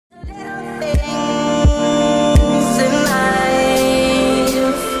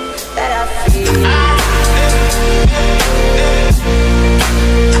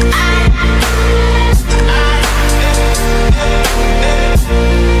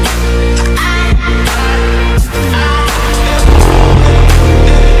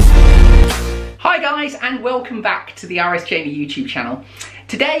the RS Jamie YouTube channel.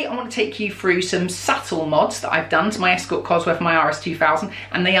 Today I want to take you through some subtle mods that I've done to my Escort Cosworth and my RS2000,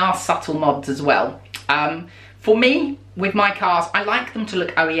 and they are subtle mods as well. For me, with my cars, I like them to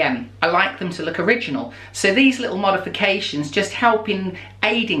look OEM. I like them to look original. So these little modifications just help in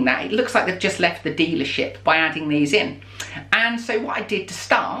aiding that. It looks like they've just left the dealership by adding these in. And so what I did to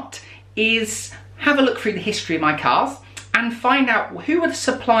start is have a look through the history of my cars and find out who are the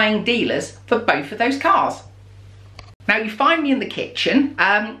supplying dealers for both of those cars. Now you find me in the kitchen.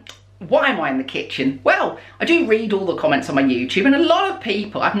 Why am I in the kitchen? Well, I do read all the comments on my YouTube, and a lot of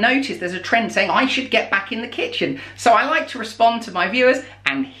people, I've noticed there's a trend saying I should get back in the kitchen. So I like to respond to my viewers,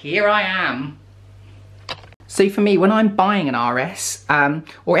 and here I am. So for me, when I'm buying an RS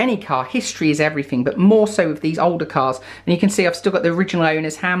or any car, history is everything, but more so with these older cars. And you can see I've still got the original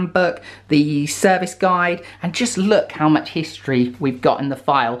owner's handbook, the service guide, and just look how much history we've got in the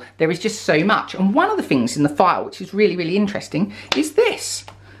file. There is just so much. And one of the things in the file, which is really, really interesting, is this.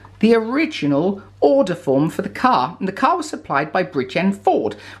 The original order form for the car. And the car was supplied by Bridgend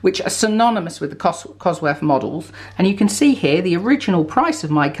Ford, which are synonymous with the Cosworth models. And you can see here the original price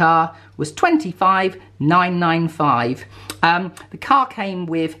of my car was $25,995. The car came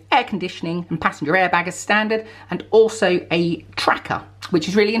with air conditioning and passenger airbag as standard, and also a tracker, which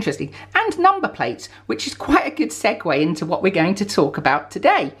is really interesting, and number plates, which is quite a good segue into what we're going to talk about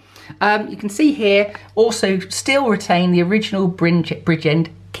today. You can see here also still retain the original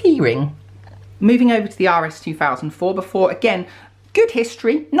Bridgend keyring. Moving over to the RS2000 4x4, again, good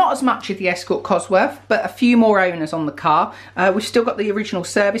history, not as much as the Escort Cosworth, but a few more owners on the car. We've still got the original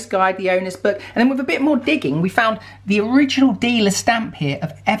service guide, the owner's book, and then with a bit more digging, we found the original dealer stamp here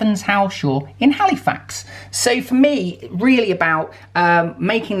of Evans Halshaw in Halifax. So for me, really about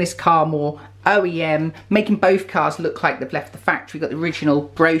making this car more OEM, making both cars look like they've left the factory. We've got the original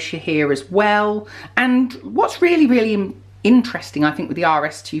brochure here as well. And what's really, really interesting, I think, with the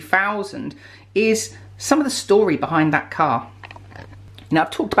RS2000 is some of the story behind that car. Now,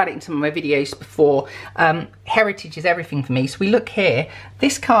 I've talked about it in some of my videos before. Heritage is everything for me. So we look here,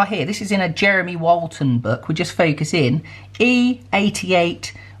 this car here, this is in a Jeremy Walton book. We just focus in,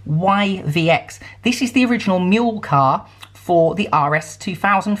 E88YVX. This is the original mule car for the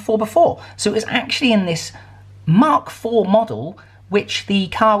RS2000 4x4. So it was actually in this Mark IV model which the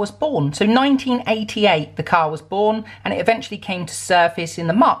car was born. So 1988 the car was born, and it eventually came to surface in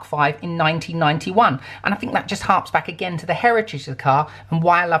the Mark V in 1991. And I think that just harps back again to the heritage of the car and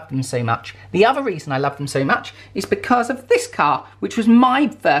why I love them so much. The other reason I love them so much is because of this car, which was my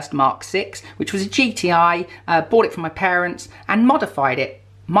first Mark VI, which was a GTI, bought it from my parents and modified it.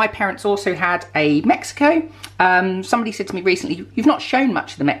 My parents also had a Mexico. Somebody said to me recently, you've not shown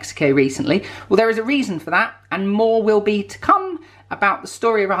much of the Mexico recently. Well, there is a reason for that, and more will be to come about the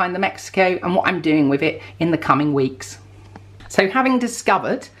story behind the Mexico and what I'm doing with it in the coming weeks. So having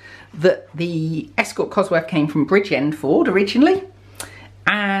discovered that the Escort Cosworth came from Bridgend Ford originally,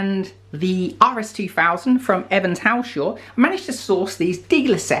 and the RS2000 from Evans Halshaw, I managed to source these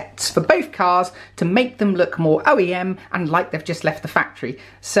dealer sets for both cars to make them look more OEM and like they've just left the factory.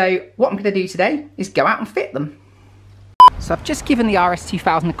 So what I'm going to do today is go out and fit them. So I've just given the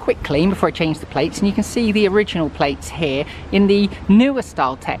RS2000 a quick clean before I change the plates, and you can see the original plates here in the newer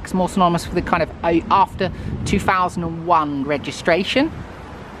style text, more synonymous with the kind of after 2001 registration.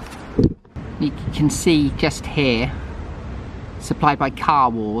 You can see just here, supplied by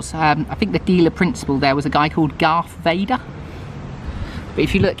Car Wars. I think the dealer principal there was a guy called Garth Vader. But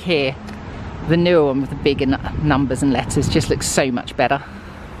if you look here, the newer one with the bigger numbers and letters just looks so much better.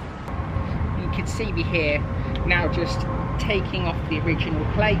 You can see me here now just taking off the original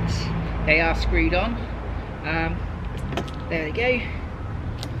plates. They are screwed on. There they go.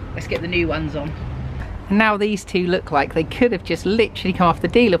 Let's get the new ones on. And now these two look like they could have just literally come off the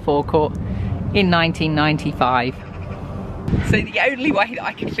dealer forecourt in 1995. So the only way that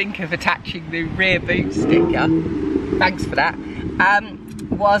I can think of attaching the rear boot sticker, thanks for that,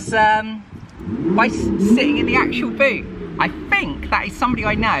 was by sitting in the actual boot. I think that is somebody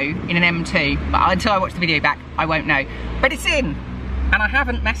I know in an M2, but until I watch the video back, I won't know. But it's in, and I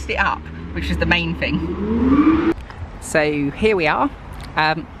haven't messed it up, which is the main thing. So here we are,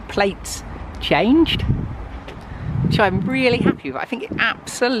 plates changed, which I'm really happy with. I think it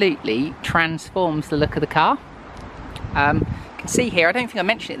absolutely transforms the look of the car. You can see here, I don't think I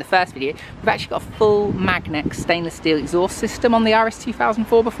mentioned it in the first video, we've actually got a full Magnex stainless steel exhaust system on the RS2000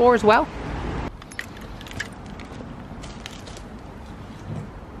 4x4 as well.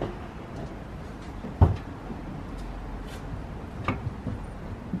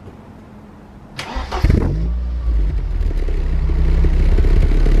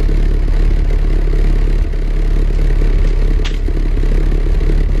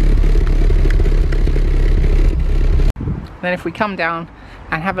 Then if we come down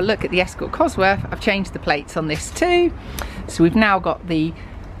and have a look at the Escort Cosworth, I've changed the plates on this too. So we've now got the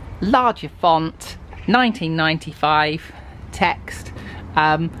larger font, 1995 text,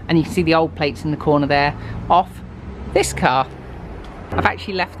 and you can see the old plates in the corner there off this car. I've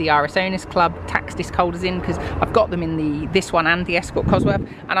actually left the RS Owners Club tax disc holders in because I've got them in this one and the Escort Cosworth,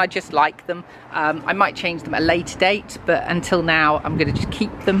 and I just like them. I might change them at a later date, but until now I'm going to just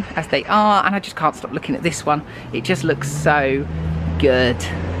keep them as they are, and I just can't stop looking at this one. It just looks so good.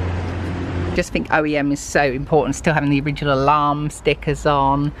 I just think OEM is so important, still having the original alarm stickers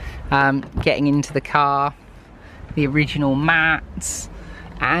on, getting into the car, the original mats,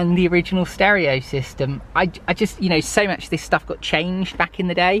 and the original stereo system. I just, you know, so much of this stuff got changed back in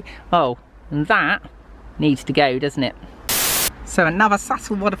the day. Oh, and that needs to go, doesn't it? So another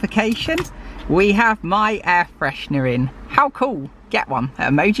subtle modification, we have my air freshener in. How cool, get one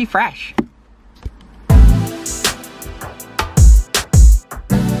at Emoji Fresh.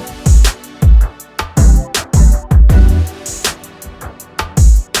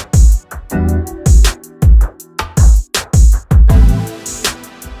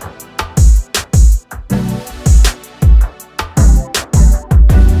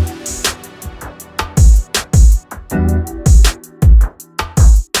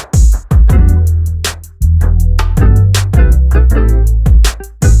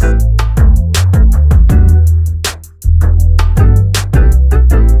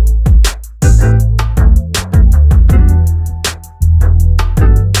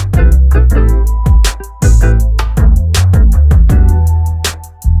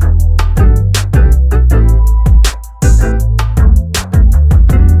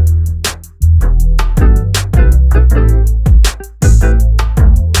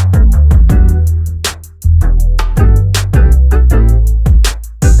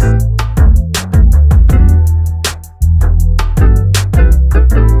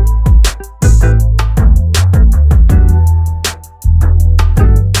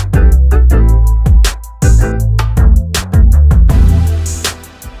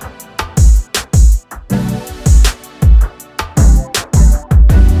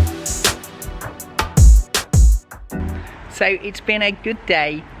 So it's been a good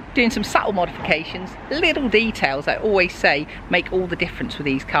day doing some subtle modifications, little details I always say make all the difference with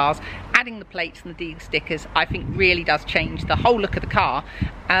these cars. Adding the plates and the deal stickers I think really does change the whole look of the car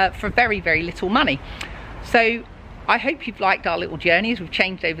for very, very little money. So I hope you've liked our little journey as we've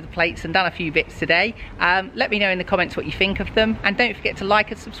changed over the plates and done a few bits today. Let me know in the comments what you think of them, and don't forget to like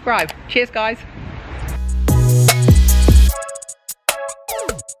and subscribe. Cheers guys.